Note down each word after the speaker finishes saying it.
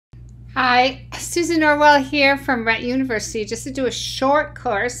Hi, Susan Norwell here from Rett University, just to do a short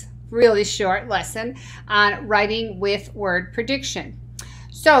course, really short lesson on writing with word prediction.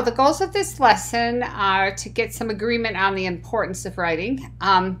 So the goals of this lesson are to get some agreement on the importance of writing,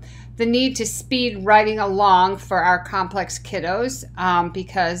 the need to speed writing along for our complex kiddos,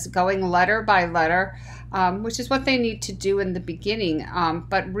 because going letter by letter, which is what they need to do in the beginning,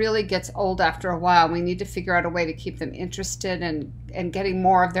 but really gets old after a while. We need to figure out a way to keep them interested and getting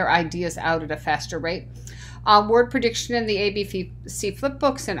more of their ideas out at a faster rate. Word prediction in the ABC flip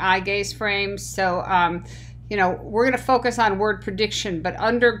books and eye gaze frames. So we're going to focus on word prediction, but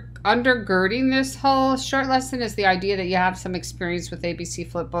undergirding this whole short lesson is the idea that you have some experience with ABC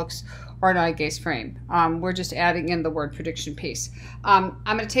flip books or an eye gaze frame. We're just adding in the word prediction piece. I'm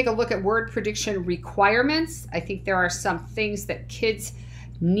going to take a look at word prediction requirements. I think there are some things that kids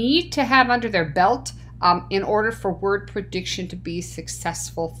need to have under their belt in order for word prediction to be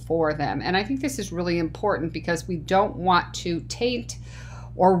successful for them. And I think this is really important because we don't want to taint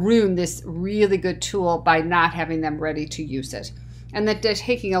or ruin this really good tool by not having them ready to use it. And that they're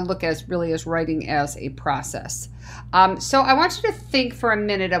taking a look as writing as a process. So I want you to think for a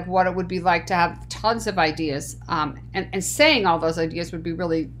minute of what it would be like to have tons of ideas, and saying all those ideas would be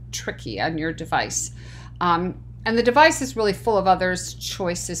really tricky on your device. And the device is really full of others'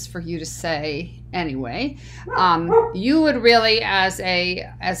 choices for you to say anyway. You would really, as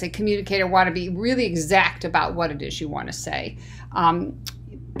a communicator, want to be really exact about what it is you want to say.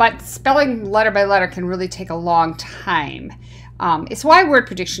 But spelling letter by letter can really take a long time. It's why word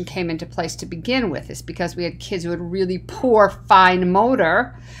prediction came into place to begin with, is because we had kids who had really poor fine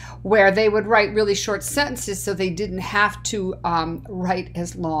motor, where they would write really short sentences so they didn't have to write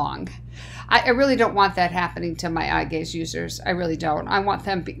as long. I really don't want that happening to my eye gaze users. I really don't. I want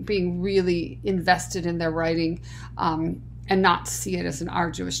them being really invested in their writing, and not see it as an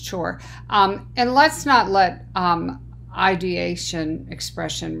arduous chore. And let's not let ideation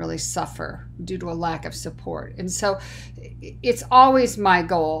expression really suffer due to a lack of support. And so it's always my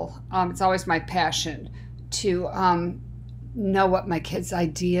goal, it's always my passion to know what my kids'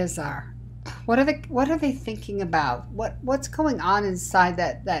 ideas are. What are they thinking about? What's going on inside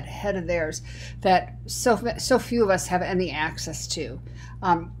that head of theirs that so few of us have any access to?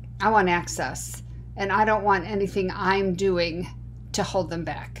 I want access, and I don't want anything I'm doing to hold them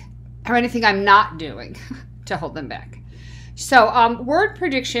back, or anything I'm not doing to hold them back. So word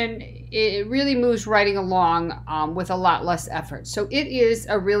prediction, it really moves writing along with a lot less effort. So it is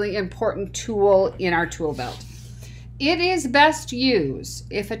a really important tool in our tool belt. It is best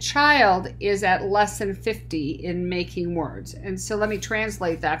used if a child is at less than 50 in making words. And so let me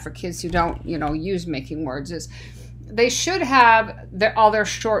translate that for kids who don't, use making words. Is they should have all their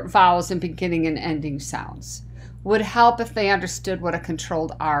short vowels and beginning and ending sounds. Would help if they understood what a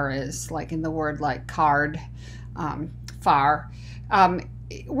controlled R is, like in the word like card, far.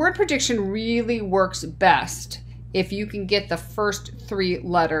 Word prediction really works best if you can get the first 3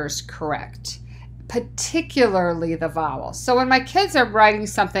 letters correct, particularly the vowels. So when my kids are writing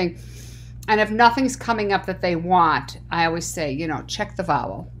something and if nothing's coming up that they want, I always say, check the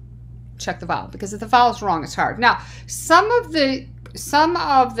vowel. Check the vowel, because if the vowel's wrong, it's hard. Now, some of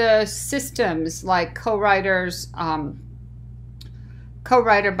the systems like Co-Writer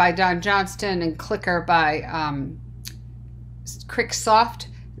by Don Johnston and Clicker by Cricksoft,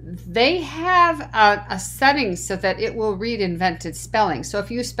 they have a setting so that it will read invented spelling. So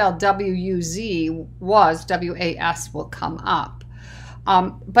if you spell W-U-Z, W-A-S will come up.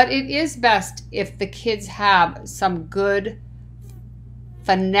 But it is best if the kids have some good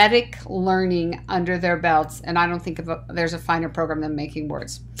phonetic learning under their belts, and I don't think there's a finer program than making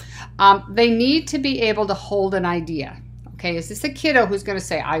words. They need to be able to hold an idea. Okay, is this a kiddo who's going to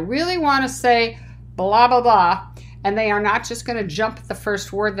say, I really want to say blah, blah, blah, and they are not just going to jump at the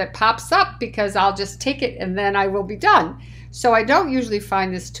first word that pops up because I'll just take it and then I will be done. So I don't usually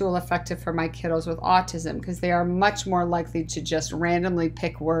find this tool effective for my kiddos with autism, because they are much more likely to just randomly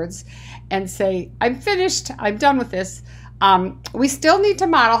pick words and say, I'm finished, I'm done with this. We still need to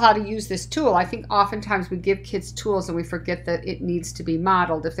model how to use this tool. I think oftentimes we give kids tools and we forget that it needs to be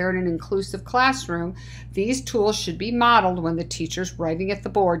modeled. If they're in an inclusive classroom, these tools should be modeled when the teacher's writing at the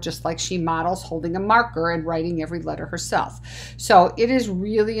board, just like she models holding a marker and writing every letter herself. So it is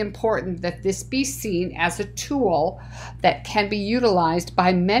really important that this be seen as a tool that can be utilized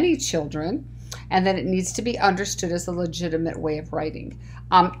by many children, and that it needs to be understood as a legitimate way of writing.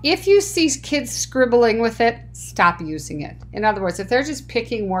 If you see kids scribbling with it, stop using it. In other words, if they're just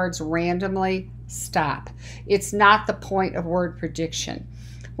picking words randomly, stop. It's not the point of word prediction.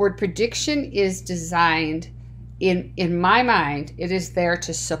 Word prediction is designed in my mind, it is there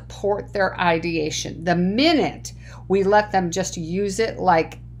to support their ideation. The minute we let them just use it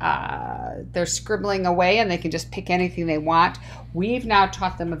like they're scribbling away and they can just pick anything they want, we've now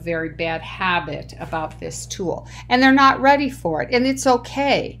taught them a very bad habit about this tool, and they're not ready for it. And it's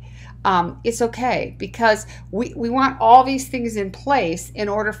okay. It's okay, because we want all these things in place in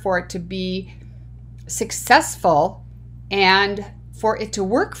order for it to be successful and for it to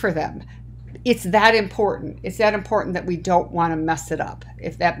work for them. It's that important. It's that important that we don't want to mess it up,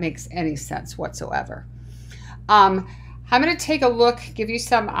 if that makes any sense whatsoever. I'm going to take a look, give you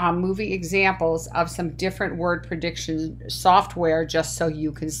some movie examples of some different word prediction software just so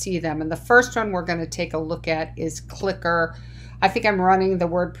you can see them. And the first one we're going to take a look at is Clicker. I think I'm running the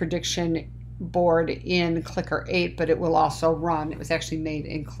word prediction board in Clicker 8, but it will also run. It was actually made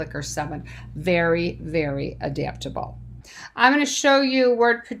in Clicker 7. Very, very adaptable. I'm going to show you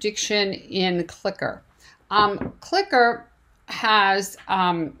word prediction in Clicker. Clicker has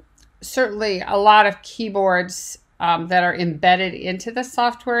certainly a lot of keyboards that are embedded into the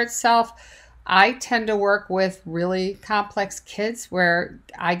software itself. I tend to work with really complex kids where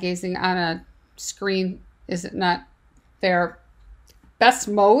eye gazing on a screen is not their best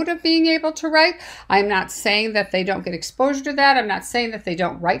mode of being able to write. I'm not saying that they don't get exposure to that. I'm not saying that they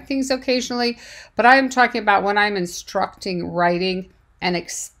don't write things occasionally, but I am talking about when I'm instructing writing and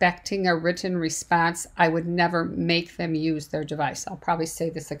expecting a written response, I would never make them use their device. I'll probably say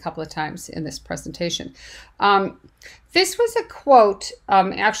this a couple of times in this presentation. This was a quote,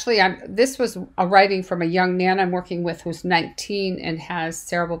 this was a writing from a young man I'm working with who's 19 and has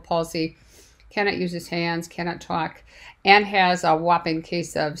cerebral palsy, cannot use his hands, cannot talk, and has a whopping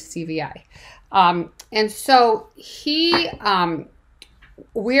case of CVI. And so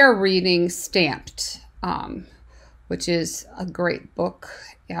we're reading Stamped, which is a great book,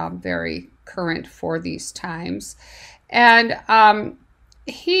 very current for these times. And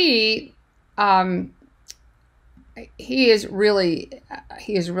he is really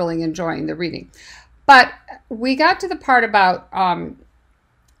enjoying the reading. But we got to the part about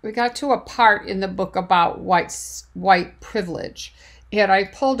we got to a part in the book about white privilege, and I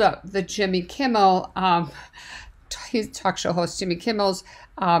pulled up the Jimmy Kimmel, he's talk show host Jimmy Kimmel's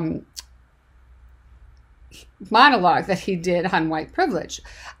monologue that he did on white privilege.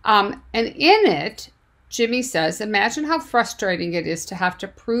 And in it, Jimmy says, imagine how frustrating it is to have to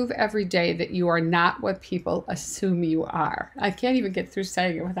prove every day that you are not what people assume you are. I can't even get through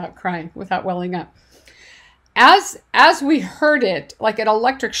saying it without crying, without welling up. As we heard it, like an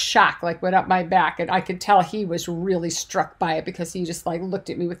electric shock went up my back, and I could tell he was really struck by it because he just looked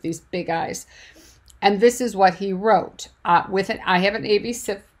at me with these big eyes. And this is what he wrote. I have an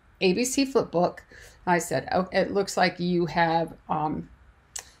ABC flip book. I said, oh, it looks like you have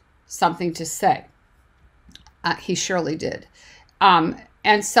something to say. He surely did.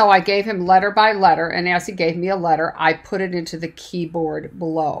 And so I gave him letter by letter, and as he gave me a letter, I put it into the keyboard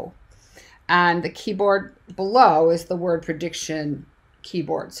below. And the keyboard below is the word prediction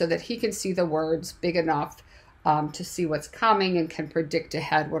keyboard so that he can see the words big enough to see what's coming and can predict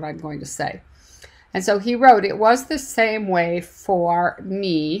ahead what I'm going to say. And so he wrote, it was the same way for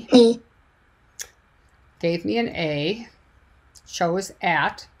me. Gave me an A, chose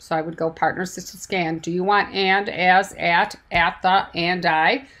at, so I would go partner assisted scan. Do you want and, as, at the, and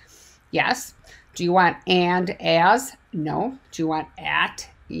I? Yes. Do you want and, as? No. Do you want at?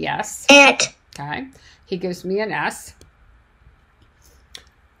 Yes. At. Okay. He gives me an S.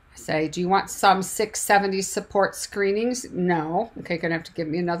 I say, do you want some 670 support screenings? No. Okay, going to have to give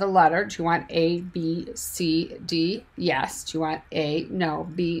me another letter. Do you want A, B, C, D? Yes. Do you want A? No.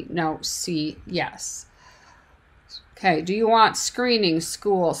 B? No. C? Yes. Okay, do you want screening,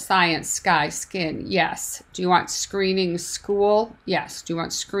 school, science, sky, skin? Yes. Do you want screening, school? Yes. Do you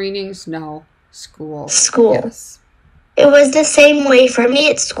want screenings? No. School. School. Yes. It was the same way for me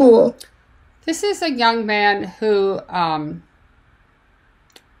at school. This is a young man who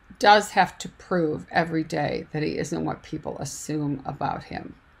does have to prove every day that he isn't what people assume about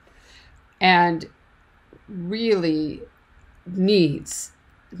him, and really needs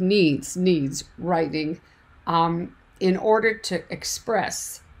writing in order to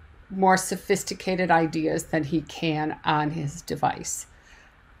express more sophisticated ideas than he can on his device.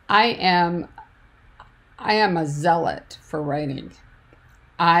 I am a zealot for writing.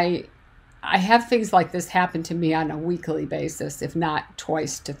 I have things like this happen to me on a weekly basis, if not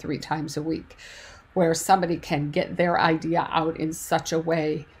twice to 3 times a week, where somebody can get their idea out in such a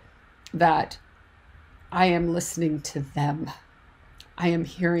way that I am listening to them. I am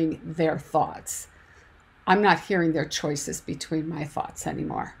hearing their thoughts. I'm not hearing their choices between my thoughts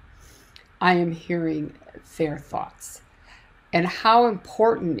anymore. I am hearing their thoughts. And how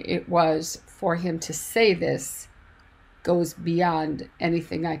important it was for him to say this goes beyond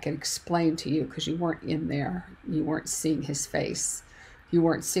anything I can explain to you, because you weren't in there. You weren't seeing his face. You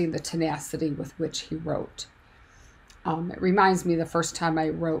weren't seeing the tenacity with which he wrote. It reminds me the first time I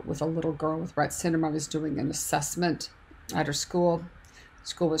wrote with a little girl with Rett syndrome. I was doing an assessment at her school.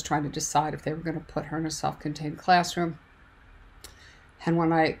 School was trying to decide if they were going to put her in a self-contained classroom. And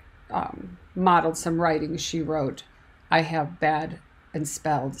when I modeled some writing, she wrote, "I have bad and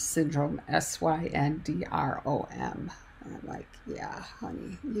spelled syndrome, S-Y-N-D-R-O-M." And I'm like, yeah,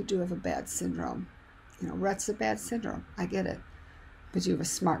 honey, you do have a bad syndrome. You know, Rett's a bad syndrome. I get it. But you have a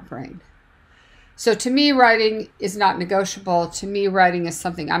smart brain. So to me, writing is not negotiable. To me, writing is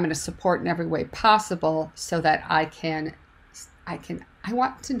something I'm going to support in every way possible so that I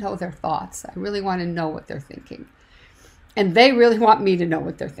want to know their thoughts. I really want to know what they're thinking. And they really want me to know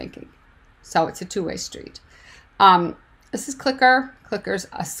what they're thinking. So it's a two-way street. This is Clicker. Clicker's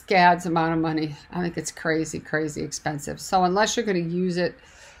a scads amount of money. I think it's crazy, crazy expensive. So unless you're going to use it,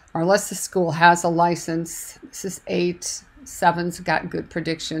 or unless the school has a license, this is 8. 7's got good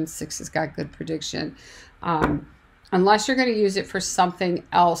prediction. 6 has got good prediction. Unless you're going to use it for something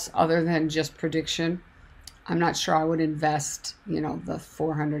else other than just prediction, I'm not sure I would invest, the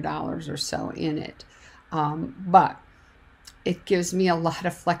 $400 or so in it. But it gives me a lot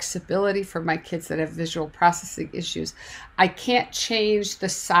of flexibility for my kids that have visual processing issues. I can't change the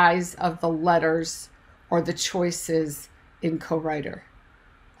size of the letters or the choices in co-writer.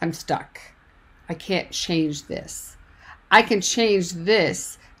 I'm stuck. I can't change this. I can change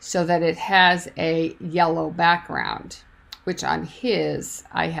this so that it has a yellow background, which on his,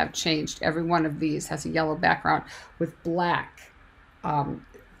 I have changed. Every one of these has a yellow background with black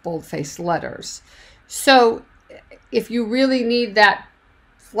bold-faced letters. So if you really need that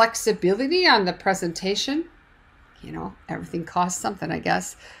flexibility on the presentation, everything costs something, I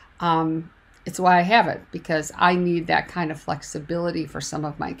guess. It's why I have it, because I need that kind of flexibility for some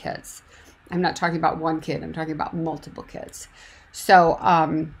of my kids. I'm not talking about one kid. I'm talking about multiple kids. So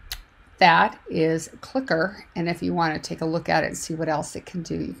that is Clicker. And if you want to take a look at it and see what else it can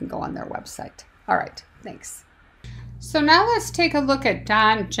do, you can go on their website. All right. Thanks. So now let's take a look at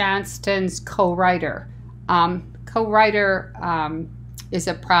Don Johnston's co-writer. Co-writer is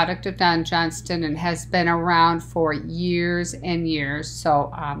a product of Don Johnston and has been around for years and years.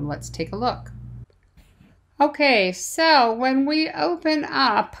 So let's take a look. Okay, so when we open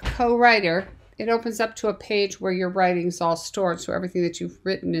up co-writer, it opens up to a page where your writing's all stored. So everything that you've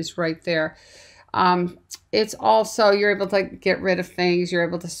written is right there. It's also, you're able to get rid of things. You're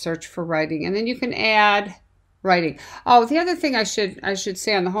able to search for writing, and then you can add writing. Oh, the other thing I should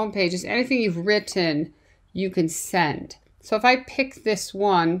say on the home page is anything you've written, you can send. So if I pick this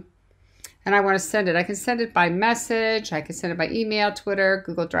one and I want to send it, I can send it by message. I can send it by email, Twitter,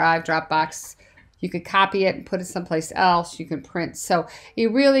 Google Drive, Dropbox. You could copy it and put it someplace else. You can print. So you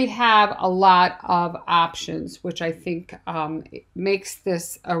really have a lot of options, which I think makes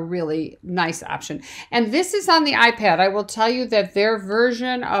this a really nice option. And this is on the iPad. I will tell you that their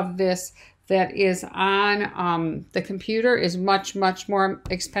version of this that is on the computer is much, much more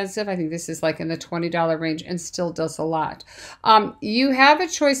expensive. I think this is like in the $20 range and still does a lot. You have a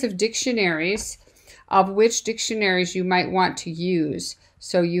choice of dictionaries, of which dictionaries you might want to use.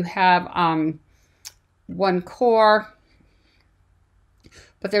 So you have one core,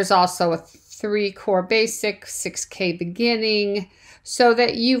 but there's also a 3 core basic, 6K beginning, so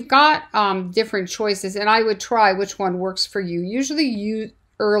that you've got different choices. And I would try which one works for you. Usually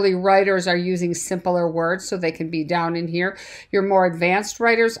early writers are using simpler words, so they can be down in here. Your more advanced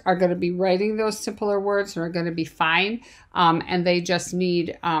writers are going to be writing those simpler words and are going to be fine. And they just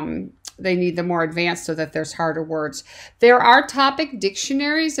need the more advanced so that there's harder words. There are topic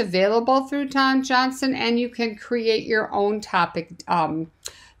dictionaries available through Don Johnston, and you can create your own topic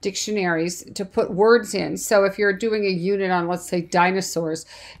dictionaries to put words in. So if you're doing a unit on, let's say, dinosaurs,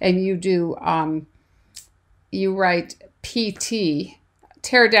 and you write PT,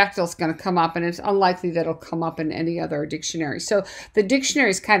 pterodactyl is going to come up, and it's unlikely that it'll come up in any other dictionary. So the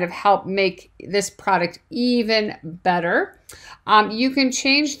dictionaries kind of help make this product even better. You can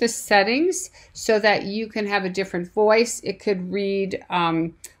change the settings so that you can have a different voice. It could read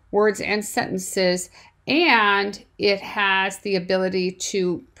words and sentences, and it has the ability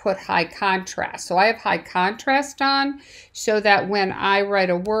to put high contrast. So I have high contrast on so that when I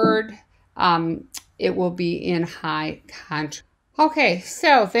write a word, it will be in high contrast. Okay,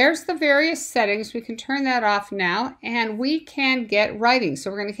 so there's the various settings. We can turn that off now, and we can get writing. So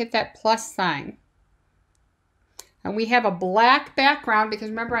we're going to hit that plus sign. And we have a black background because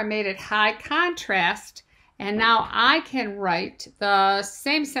remember I made it high contrast. And now I can write the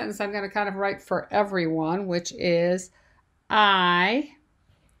same sentence I'm going to kind of write for everyone, which is I,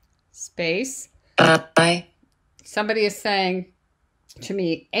 space. I. Somebody is saying to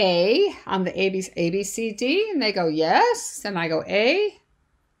me A on the A, B, C, D, and they go yes. And I go A.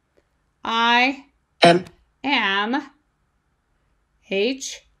 I am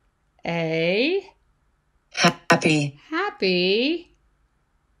H, A. Happy. Happy.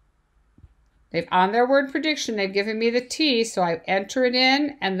 They've on their word prediction, they've given me the T, so I enter it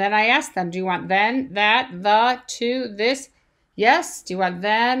in, and then I ask them, do you want then, that, the, to, this? Yes. Do you want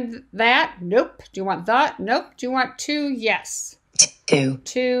then, that? Nope. Do you want the? Nope. Do you want to? Yes.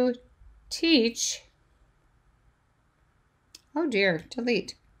 To teach. Oh dear,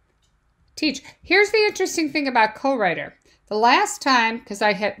 delete. Teach. Here's the interesting thing about co-writer. The last time, because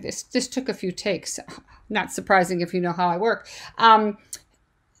I had, this took a few takes, not surprising if you know how I work,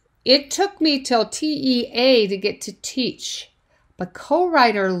 it took me till TEA to get to teach, but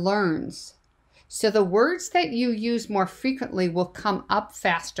co-writer learns. So the words that you use more frequently will come up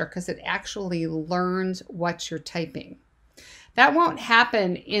faster because it actually learns what you're typing. That won't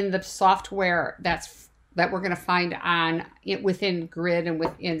happen in the software that we're going to find on it within Grid and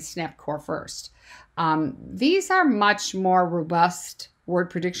within Snap Core First. These are much more robust word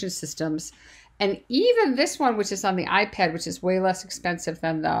prediction systems. And even this one, which is on the iPad, which is way less expensive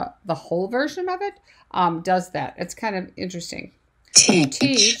than the whole version of it, does that. It's kind of interesting.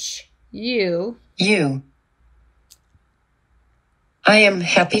 Teach you. I am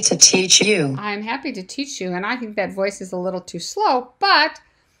happy to teach you. I'm happy to teach you. And I think that voice is a little too slow, but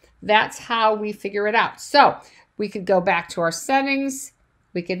that's how we figure it out. So we could go back to our settings.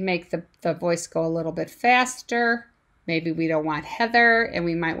 We could make the voice go a little bit faster. Maybe we don't want Heather and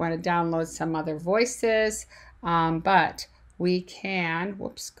we might want to download some other voices. But we can,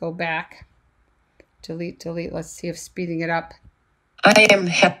 go back. Delete. Let's see if speeding it up. I am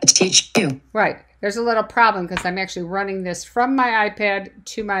happy to teach you. Right. There's a little problem because I'm actually running this from my iPad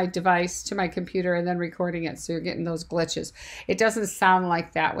to my device, to my computer, and then recording it. So you're getting those glitches. It doesn't sound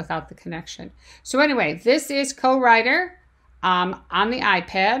like that without the connection. So anyway, this is Co-Writer on the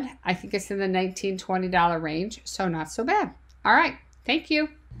iPad. I think it's in the $19, $20 range. So not so bad. All right. Thank you.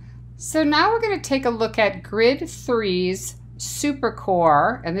 So now we're going to take a look at Grid 3's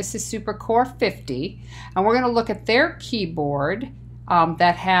SuperCore, and this is SuperCore 50. And we're going to look at their keyboard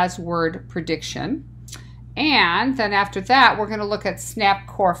that has word prediction. And then after that, we're going to look at Snap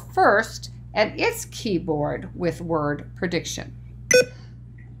Core First and its keyboard with word prediction.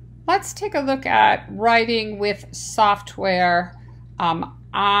 Let's take a look at writing with software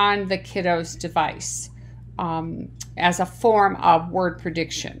on the kiddo's device as a form of word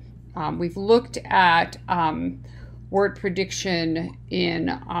prediction. We've looked at word prediction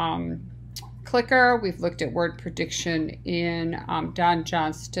in Clicker. We've looked at word prediction in Don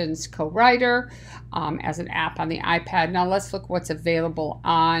Johnston's Co-Writer as an app on the iPad. Now let's look what's available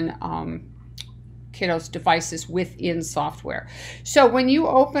on kiddos' devices within software. So when you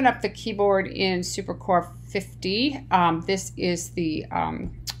open up the keyboard in SuperCore 50, this is the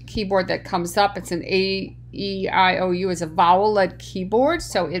keyboard that comes up. It's an A-E-I-O-U is a vowel-led keyboard,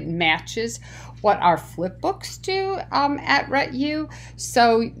 so it matches what our flip books do at Rett U.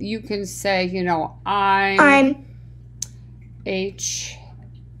 So you can say, you know, I'm H-A.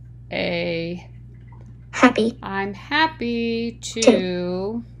 Happy. I'm happy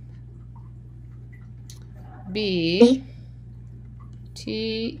to be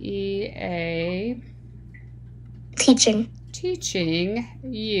T-E-A. Teaching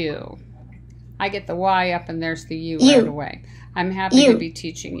you. I get the Y up and there's the U right away. I'm happy to be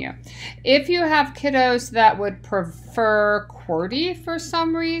teaching you. If you have kiddos that would prefer QWERTY for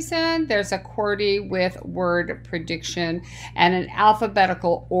some reason, there's a QWERTY with word prediction and an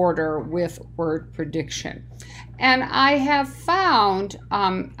alphabetical order with word prediction. And I have found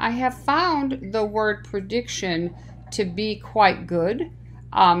the word prediction to be quite good.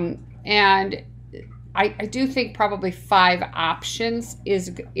 And I do think probably 5 options is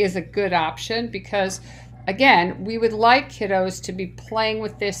a good option because, again, we would like kiddos to be playing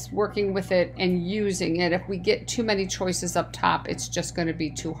with this, working with it, and using it. If we get too many choices up top, it's just going to be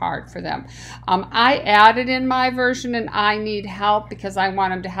too hard for them. I added in my version and I need help because I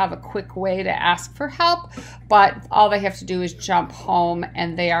want them to have a quick way to ask for help, but all they have to do is jump home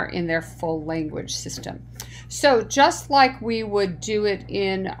and they are in their full language system. So just like we would do it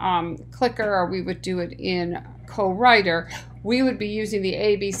in Clicker or we would do it in Co-Writer, we would be using the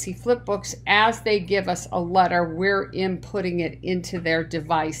ABC flip books. As they give us a letter, we're inputting it into their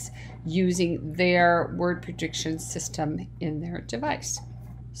device using their word prediction system in their device.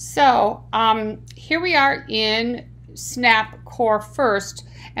 So here we are in Snap Core First,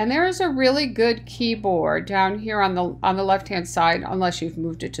 and there is a really good keyboard down here on the left hand side, unless you've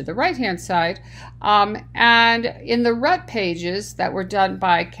moved it to the right hand side. And in the Rett pages that were done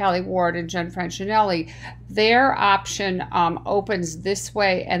by Callie Ward and Jen Francinelli, their option opens this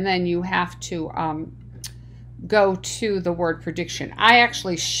way, and then you have to go to the word prediction. I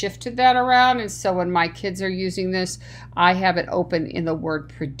actually shifted that around, and so when my kids are using this, I have it open in the word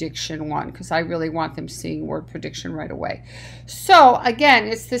prediction one because I really want them seeing word prediction right away. So again,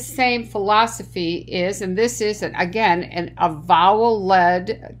 it's the same philosophy and this is, again, a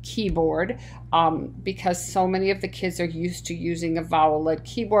vowel-led keyboard because so many of the kids are used to using a vowel-led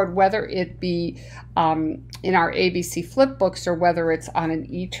keyboard, whether it be in our ABC flip books or whether it's on an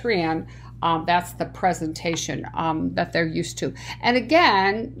E-Tran. That's the presentation that they're used to. And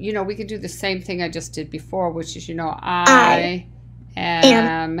again, we can do the same thing I just did before, which is, I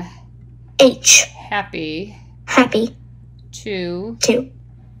am happy to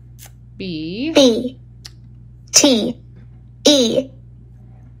be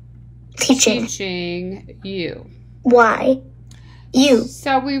teaching you.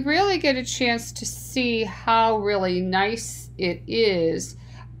 So we really get a chance to see how really nice it is.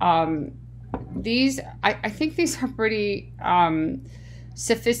 I think these are pretty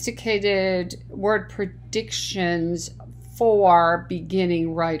sophisticated word predictions for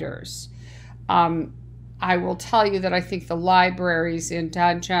beginning writers. I will tell you that I think the libraries in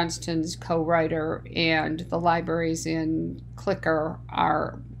Don Johnston's co-writer and the libraries in Clicker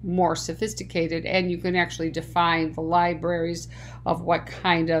are more sophisticated, and you can actually define the libraries of what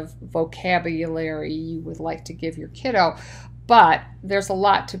kind of vocabulary you would like to give your kiddo. But there's a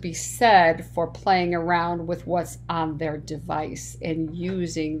lot to be said for playing around with what's on their device and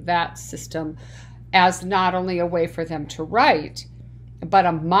using that system as not only a way for them to write, but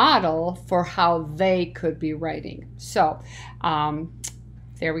a model for how they could be writing. So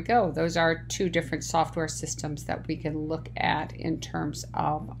there we go. Those are two different software systems that we can look at in terms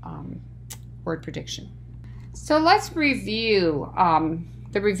of word prediction. So let's review.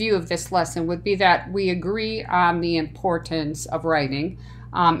 The review of this lesson would be that we agree on the importance of writing.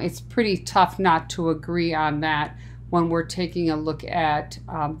 It's pretty tough not to agree on that when we're taking a look at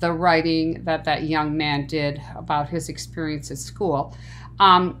the writing that young man did about his experience at school.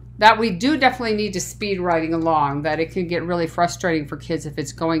 That we do definitely need to speed writing along, that it can get really frustrating for kids if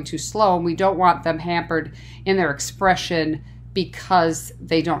it's going too slow, and we don't want them hampered in their expression because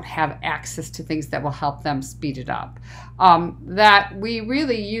they don't have access to things that will help them speed it up. That we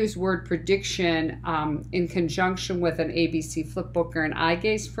really use word prediction in conjunction with an ABC flipbook or an eye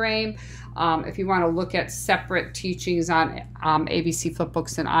gaze frame. If you want to look at separate teachings on ABC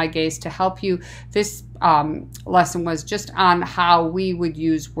flipbooks and eye gaze to help you, this lesson was just on how we would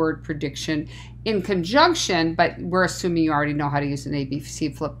use word prediction in conjunction, but we're assuming you already know how to use an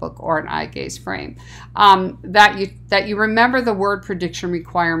ABC flipbook or an eye gaze frame. That you remember the word prediction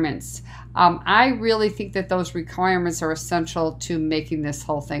requirements. I really think that those requirements are essential to making this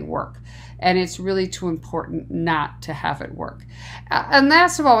whole thing work. And it's really too important not to have it work. And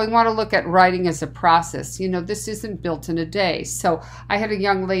last of all, we want to look at writing as a process. This isn't built in a day. So I had a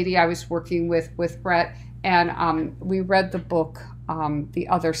young lady I was working with Rett, and we read the book, The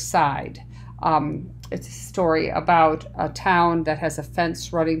Other Side. It's a story about a town that has a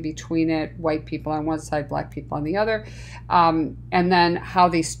fence running between it, white people on one side, black people on the other, and then how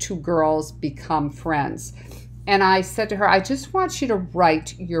these two girls become friends. And I said to her, I just want you to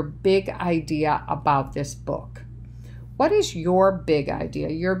write your big idea about this book. What is your big idea,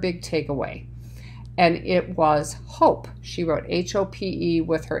 your big takeaway? And it was hope. She wrote H-O-P-E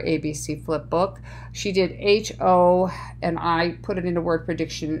with her ABC flip book. She did H-O, and I put it into word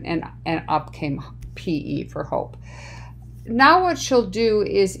prediction, and up came P-E for hope. Now what she'll do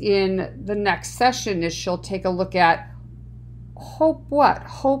is in the next session is she'll take a look at hope what?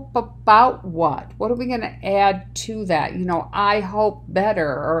 Hope about what? What are we going to add to that? I hope better,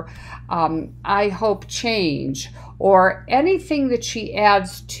 or I hope change, or anything that she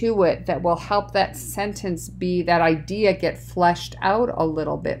adds to it that will help that sentence that idea get fleshed out a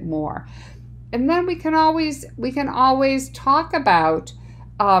little bit more. And then we can always talk about,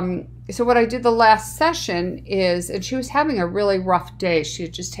 so what I did the last session is, and she was having a really rough day. She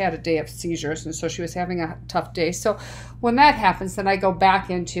had just had a day of seizures, and so she was having a tough day. So when that happens, then I go back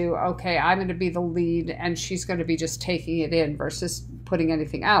into, okay, I'm going to be the lead, and she's going to be just taking it in versus putting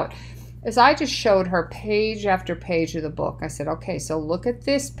anything out. is I just showed her page after page of the book. I said, okay, so look at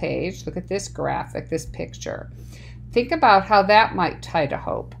this page, look at this graphic, this picture. Think about how that might tie to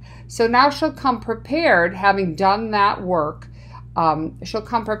hope. So now she'll come prepared, having done that work. She'll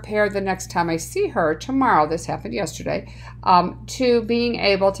come prepared the next time I see her tomorrow, this happened yesterday, to being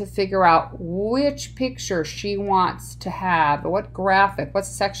able to figure out which picture she wants to have, what graphic, what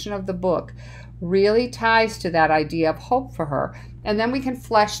section of the book really ties to that idea of hope for her. And then we can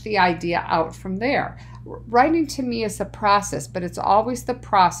flesh the idea out from there. Writing to me is a process, but it's always the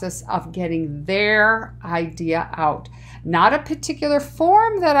process of getting their idea out. Not a particular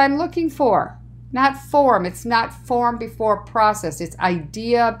form that I'm looking for. Not form. It's not form before process. It's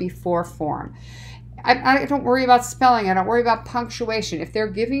idea before form. I don't worry about spelling. I don't worry about punctuation. If they're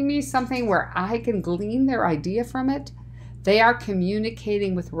giving me something where I can glean their idea from it, they are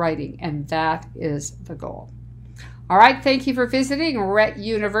communicating with writing, and that is the goal. All right, thank you for visiting Rett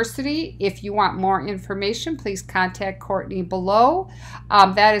University. If you want more information, please contact Courtney below.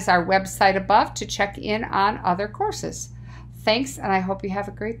 That is our website above to check in on other courses. Thanks, and I hope you have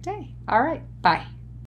a great day. All right, bye.